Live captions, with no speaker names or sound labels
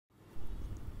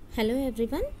Hello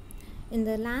everyone. In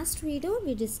the last video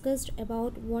we discussed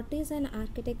about what is an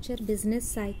architecture business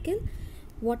cycle,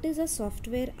 what is a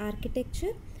software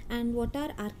architecture, and what are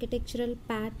architectural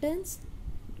patterns,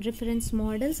 reference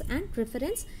models and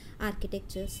reference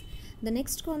architectures. The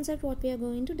next concept what we are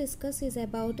going to discuss is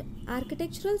about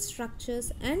architectural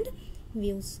structures and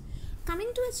views.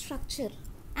 Coming to a structure,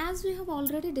 as we have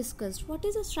already discussed, what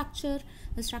is a structure?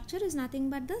 A structure is nothing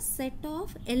but the set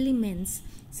of elements,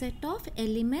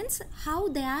 how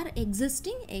they are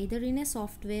existing either in a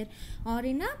software or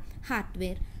in a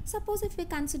hardware. Suppose if we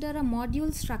consider a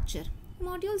module structure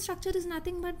is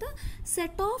nothing but the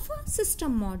set of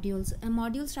system modules. A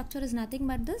module structure is nothing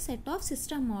but the set of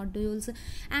system modules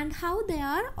and how they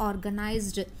are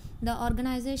organized. The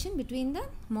organization between the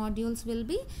modules will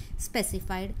be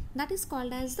specified. That is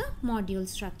called as the module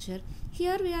structure.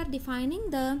 Here we are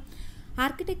defining the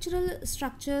architectural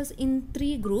structures in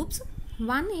three groups.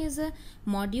 One is a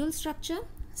module structure,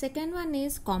 second one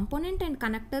is component and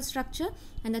connector structure,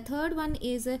 and the third one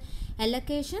is a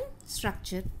allocation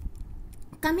structure.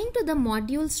 Coming to the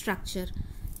module structure,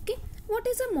 okay, what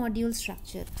is a module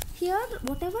structure? Here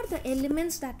whatever the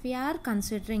elements that we are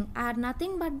considering are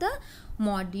nothing but the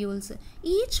modules.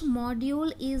 Each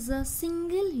module is a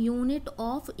single unit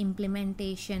of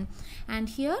implementation, and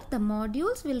here the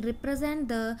modules will represent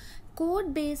the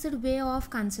code based way of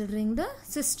considering the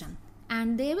system,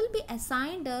 and they will be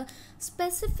assigned a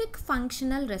specific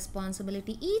functional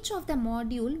responsibility. Each of the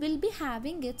module will be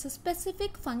having its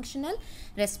specific functional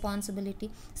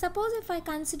responsibility. Suppose if I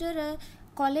consider a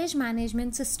college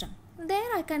management system,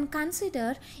 there I can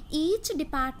consider each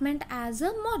department as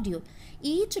a module.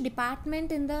 Each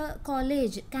department in the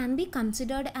college can be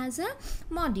considered as a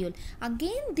module.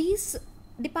 Again, this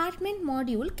department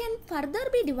module can further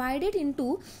be divided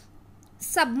into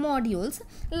submodules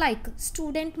like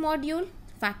student module,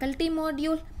 faculty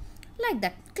module, like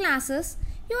that. Classes,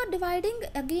 you are dividing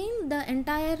again the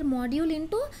entire module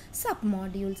into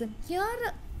submodules.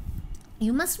 Here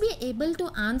you must be able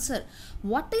to answer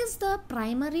what is the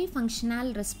primary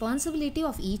functional responsibility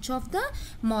of each of the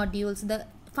modules. The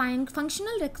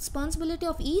functional responsibility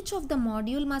of each of the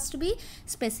module must be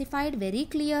specified very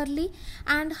clearly,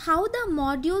 and how the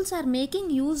modules are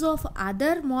making use of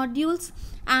other modules,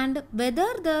 and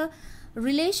whether the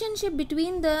relationship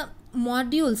between the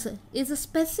modules is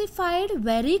specified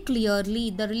very clearly.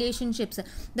 The relationships,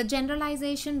 the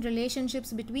generalization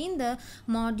relationships between the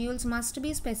modules must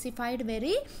be specified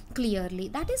very clearly.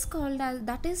 That is called as,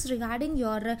 that is regarding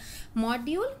your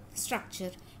module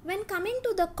structure. When coming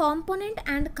to the component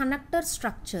and connector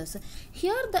structures,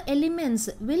 here the elements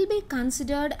will be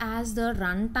considered as the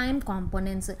runtime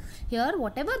components. Here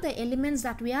whatever the elements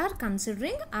that we are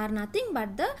considering are nothing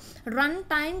but the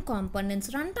runtime components.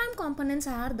 Runtime components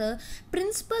are the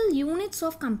principal units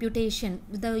of computation,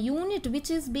 the unit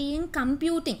which is being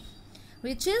computing,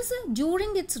 which is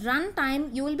during its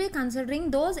runtime you will be considering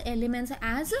those elements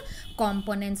as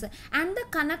components, and the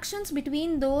connections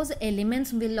between those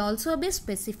elements will also be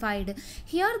specified.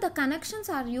 Here the connections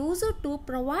are used to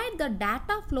provide the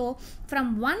data flow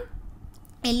from one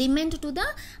element to the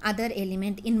other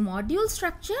element. In module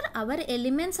structure, our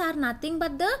elements are nothing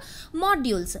but the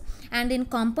modules, and in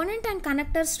component and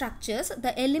connector structures,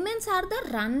 the elements are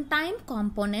the runtime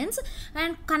components,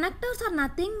 and connectors are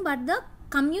nothing but the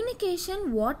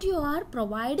communication what you are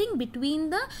providing between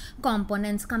the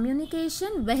components.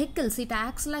 Communication vehicles, it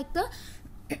acts like the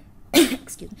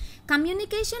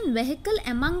communication vehicle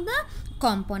among the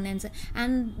components.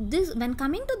 And this, when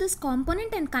coming to this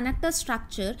component and connector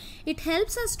structure, it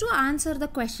helps us to answer the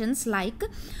questions like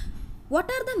what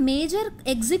are the major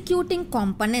executing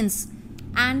components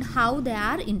and how they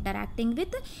are interacting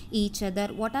with each other.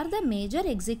 What are the major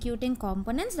executing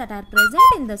components that are present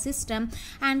in the system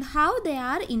and how they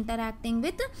are interacting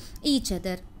with each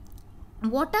other.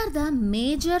 What are the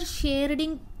major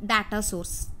sharing data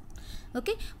source?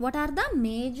 Okay, what are the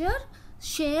major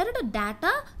shared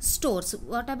data stores,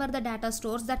 whatever the data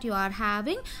stores that you are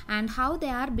having, and how they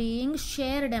are being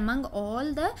shared among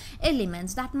all the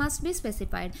elements, that must be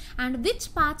specified. And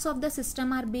which parts of the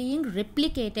system are being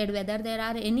replicated, whether there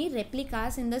are any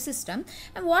replicas in the system,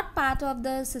 and what part of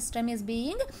the system is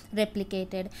being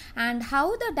replicated, and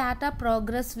how the data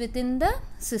progress within the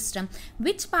system,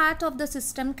 which part of the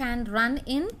system can run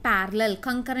in parallel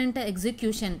concurrent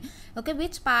execution, okay,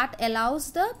 which part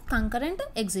allows the concurrent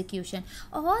execution.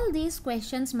 All these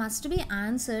questions must be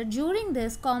answered during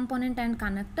this component and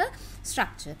connector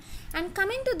structure. And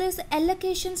coming to this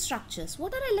allocation structures.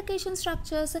 What are allocation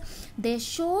structures? They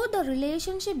show the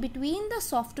relationship between the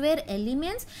software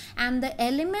elements and the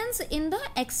elements in the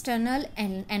external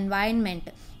environment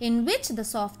in which the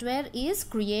software is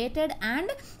created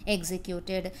and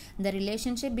executed. The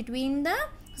relationship between the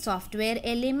software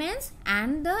elements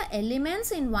and the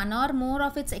elements in one or more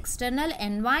of its external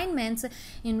environments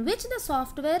in which the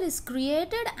software is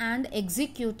created and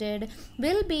executed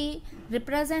will be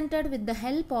represented with the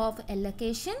help of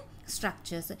allocation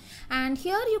structures. And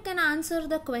here you can answer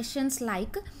the questions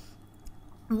like,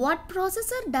 what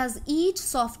processor does each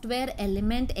software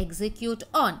element execute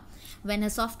on? When a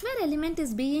software element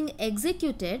is being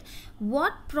executed,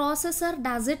 what processor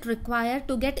does it require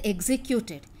to get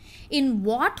executed? In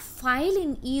what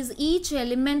file is each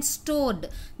element stored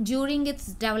during its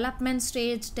development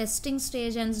stage, testing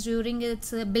stage, and during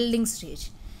its building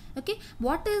stage? Okay,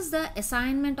 what is the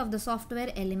assignment of the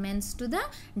software elements to the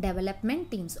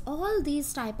development teams? All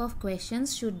these type of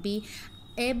questions should be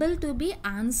able to be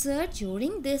answered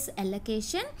during this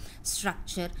allocation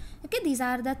structure. Okay, these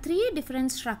are the three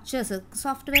different structures,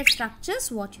 software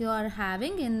structures, what you are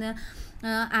having in the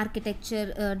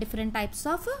architecture, different types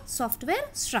of software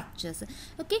structures.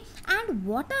 Okay, and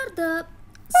what are the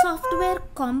software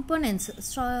components,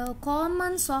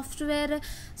 common software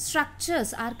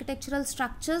structures, architectural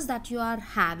structures that you are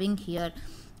having here?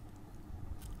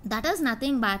 That is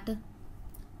nothing but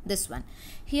this one.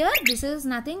 Here this is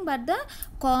nothing but the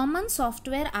common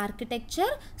software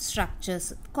architecture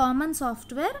structures. Common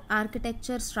software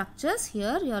architecture structures,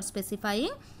 here you are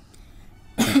specifying.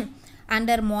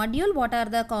 Under module, what are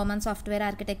the common software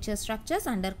architecture structures?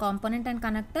 Under component and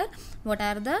connector, what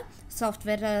are the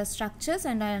software structures?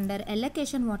 And under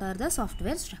allocation, what are the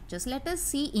software structures? Let us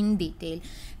see in detail.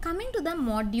 Coming to the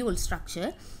module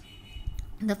structure,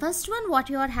 the first one what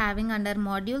you are having under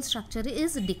module structure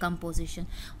is decomposition.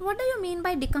 What do you mean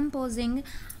by decomposing?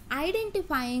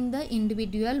 Identifying the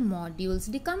individual modules,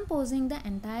 decomposing the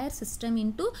entire system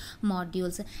into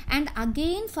modules, and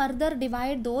again further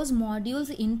divide those modules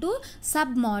into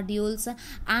sub-modules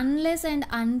unless and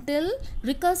until,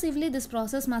 recursively this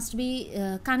process must be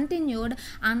continued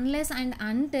unless and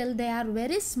until they are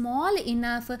very small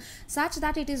enough such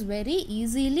that it is very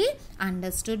easily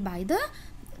understood by the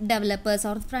developers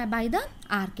or by the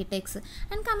architects.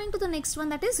 And coming to the next one,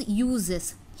 that is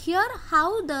uses. Here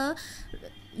how the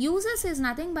uses is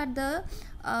nothing but the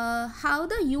how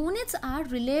the units are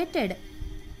related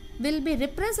will be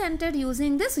represented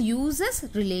using this uses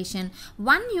relation.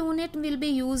 One unit will be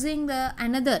using the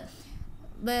another.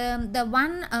 The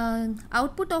one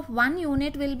output of one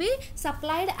unit will be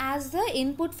supplied as the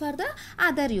input for the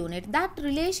other unit. That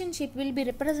relationship will be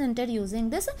represented using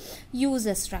this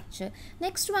user structure.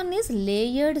 Next one is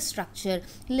layered structure.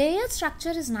 Layered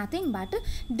structure is nothing but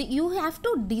you have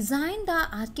to design the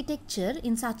architecture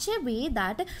in such a way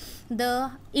that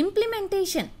the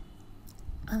implementation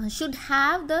should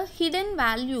have the hidden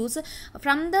values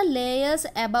from the layers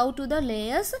above to the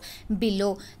layers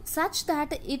below, such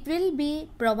that it will be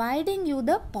providing you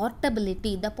the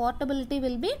portability. The portability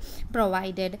will be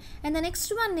provided. And the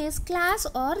next one is class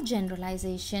or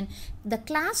generalization. The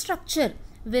class structure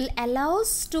will allow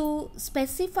us to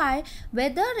specify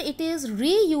whether it is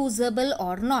reusable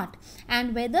or not,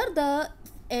 and whether the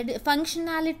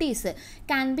functionalities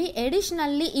can be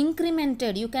additionally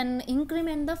incremented. You can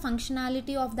increment the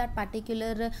functionality of that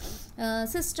particular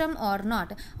system or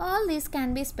not. All these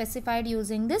can be specified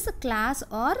using this class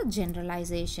or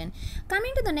generalization.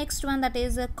 Coming to the next one, that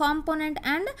is component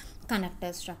and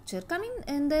connector structure. Coming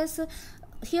in this,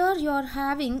 here you are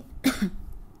having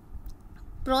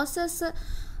process,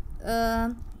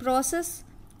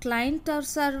 client or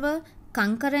server,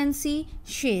 concurrency,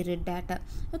 shared data.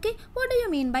 Okay, what do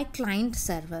you mean by client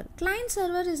server? Client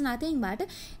server is nothing but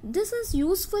this is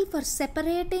useful for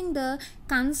separating the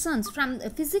concerns from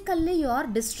physically you are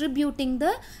distributing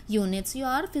the units. You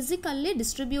are physically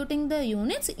distributing the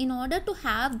units in order to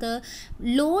have the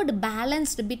load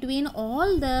balanced between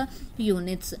all the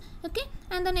units. Okay,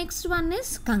 and the next one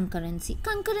is concurrency.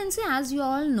 Concurrency, as you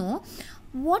all know,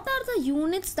 what are the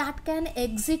units that can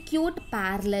execute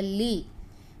parallelly?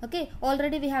 Okay,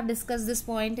 already we have discussed this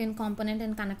point in component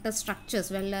and connector structures.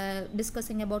 While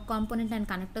discussing about component and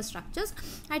connector structures,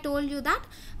 I told you that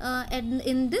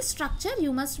in this structure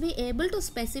you must be able to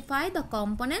specify the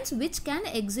components which can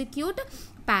execute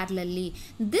parallelly.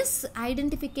 This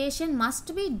identification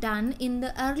must be done in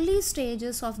the early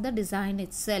stages of the design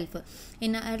itself.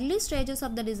 In the early stages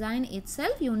of the design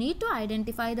itself, you need to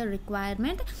identify the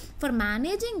requirement for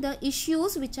managing the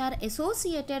issues which are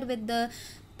associated with the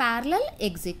parallel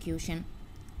execution.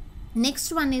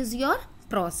 Next one is your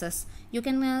process. You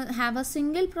can have a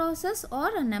single process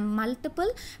or a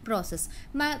multiple process.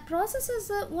 My process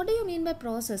is what do you mean by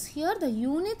process? Here the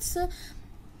units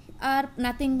are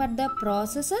nothing but the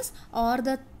processes or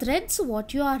the threads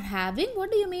what you are having. What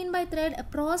do you mean by thread? A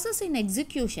process in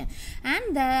execution,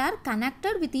 and they are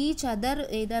connected with each other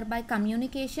either by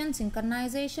communication,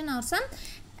 synchronization, or some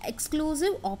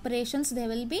exclusive operations. They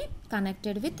will be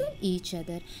connected with each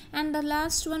other. And the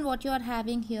last one what you are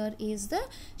having here is the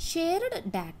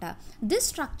shared data. This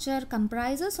structure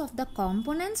comprises of the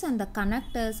components and the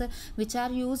connectors which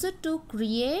are used to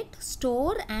create,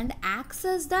 store and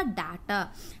access the data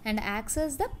and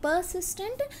access the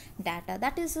persistent data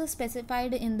that is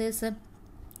specified in this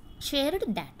shared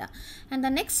data. And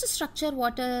the next structure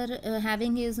what are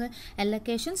having is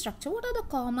allocation structure. What are the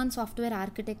common software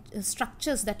architect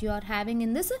structures that you are having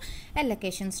in this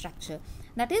allocation structure?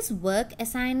 That is work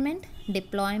assignment,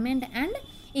 deployment and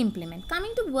implement.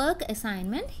 Coming to work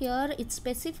assignment, here it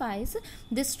specifies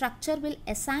this structure will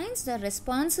assign the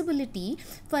responsibility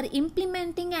for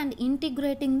implementing and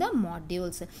integrating the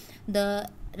modules. The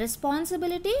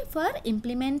responsibility for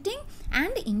implementing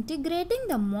and integrating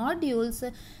the modules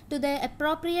to the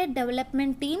appropriate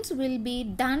development teams will be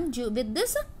done with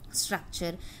this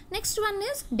structure. Next one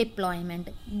is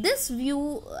deployment. This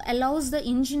view allows the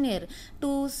engineer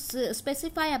to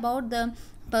specify about the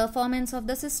performance of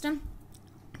the system,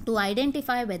 to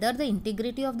identify whether the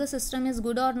integrity of the system is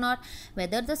good or not,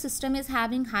 whether the system is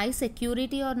having high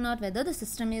security or not, whether the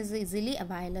system is easily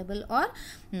available or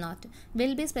not,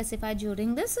 will be specified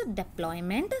during this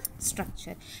deployment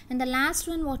structure. And the last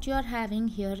one what you are having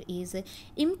here is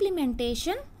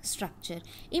implementation structure.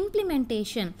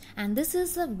 Implementation, and this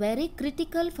is very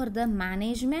critical for the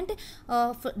management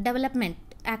of development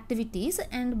activities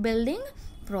and building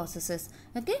processes.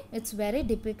 Okay, it's very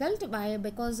difficult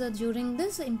because during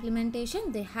this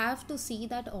implementation they have to see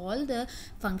that all the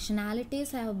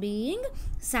functionalities are being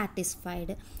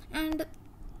satisfied. And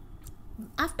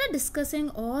after discussing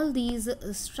all these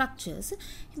structures,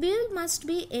 we must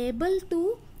be able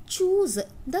to choose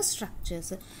the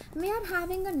structures. We are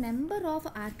having a number of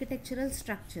architectural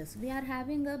structures. We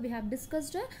have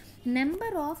discussed a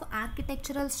number of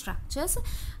architectural structures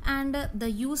and the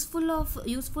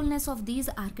usefulness of these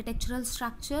architectural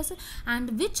structures,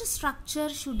 and which structure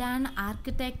should an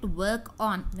architect work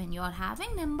on. When you are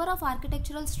having number of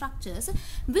architectural structures,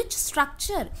 which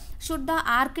structure should the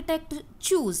architect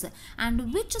choose,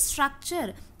 and which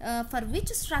structure for which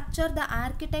structure the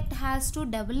architect has to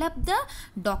develop the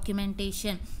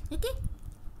documentation. Okay,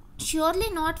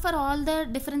 surely not for all the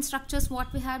different structures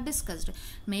what we have discussed.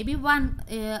 Maybe one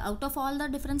out of all the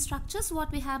different structures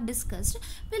what we have discussed,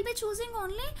 we'll be choosing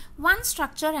only one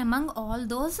structure among all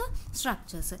those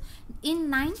structures.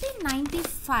 In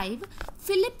 1995,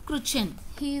 Philip Crutzen,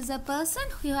 he is a person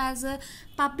who has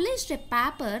published a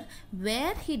paper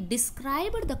where he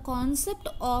described the concept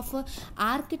of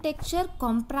architecture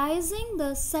comprising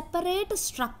the separate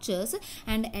structures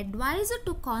and advised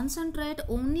to concentrate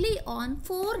only on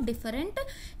 4 different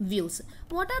views.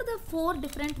 What are the 4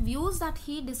 different views that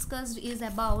he discussed is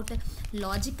about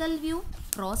logical view,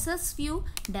 process view,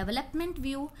 development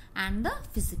view and the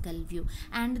physical view.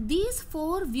 And these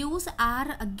 4 views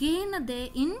are again,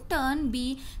 they in turn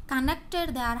be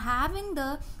connected, they are having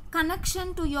the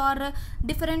connection to your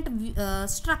different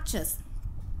structures.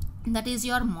 That is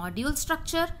your module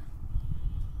structure,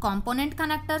 component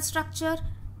connector structure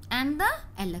and the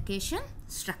allocation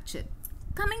structure.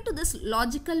 Coming to this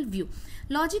logical view.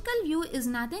 Logical view is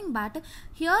nothing but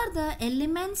here the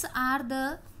elements are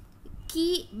the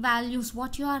key values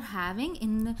what you are having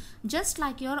in just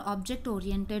like your object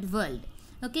oriented world.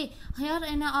 Okay, here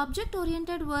in an object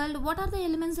oriented world, what are the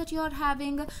elements that you are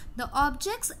having? The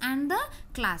objects and the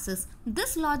classes.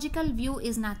 This logical view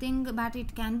is nothing but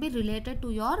it can be related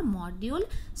to your module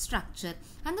structure.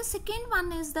 And the second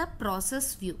one is the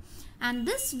process view. And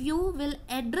this view will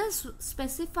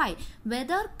specify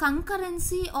whether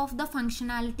concurrency of the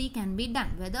functionality can be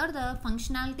done, whether the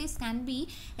functionalities can be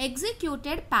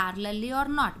executed parallelly or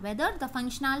not, whether the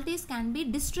functionalities can be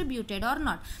distributed or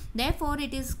not. Therefore,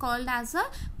 it is called as a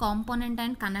component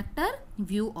and connector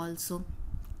view also.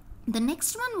 The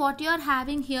next one what you are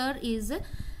having here is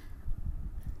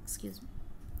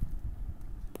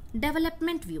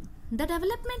development view. The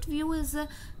development view is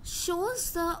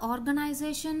shows the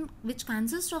organization which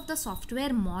consists of the software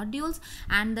modules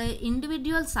and the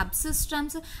individual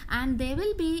subsystems, and they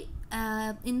will be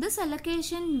in this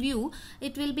allocation view,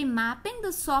 it will be mapping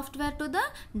the software to the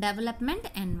development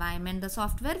environment. The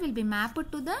software will be mapped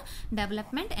to the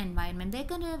development environment.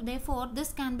 Therefore,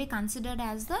 this can be considered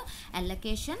as the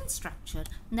allocation structure.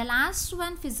 The last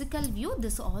one, physical view,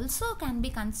 this also can be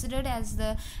considered as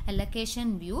the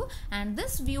allocation view, and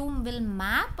this view will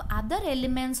map other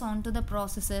elements onto the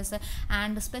processes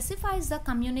and specifies the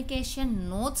communication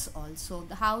nodes also,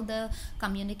 how the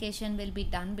communication will be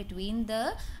done between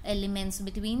the elements,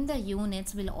 between the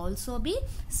units will also be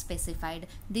specified.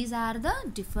 These are the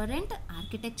different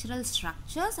architectural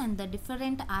structures and the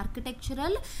different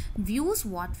architectural views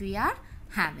what we are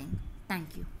having.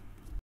 Thank you.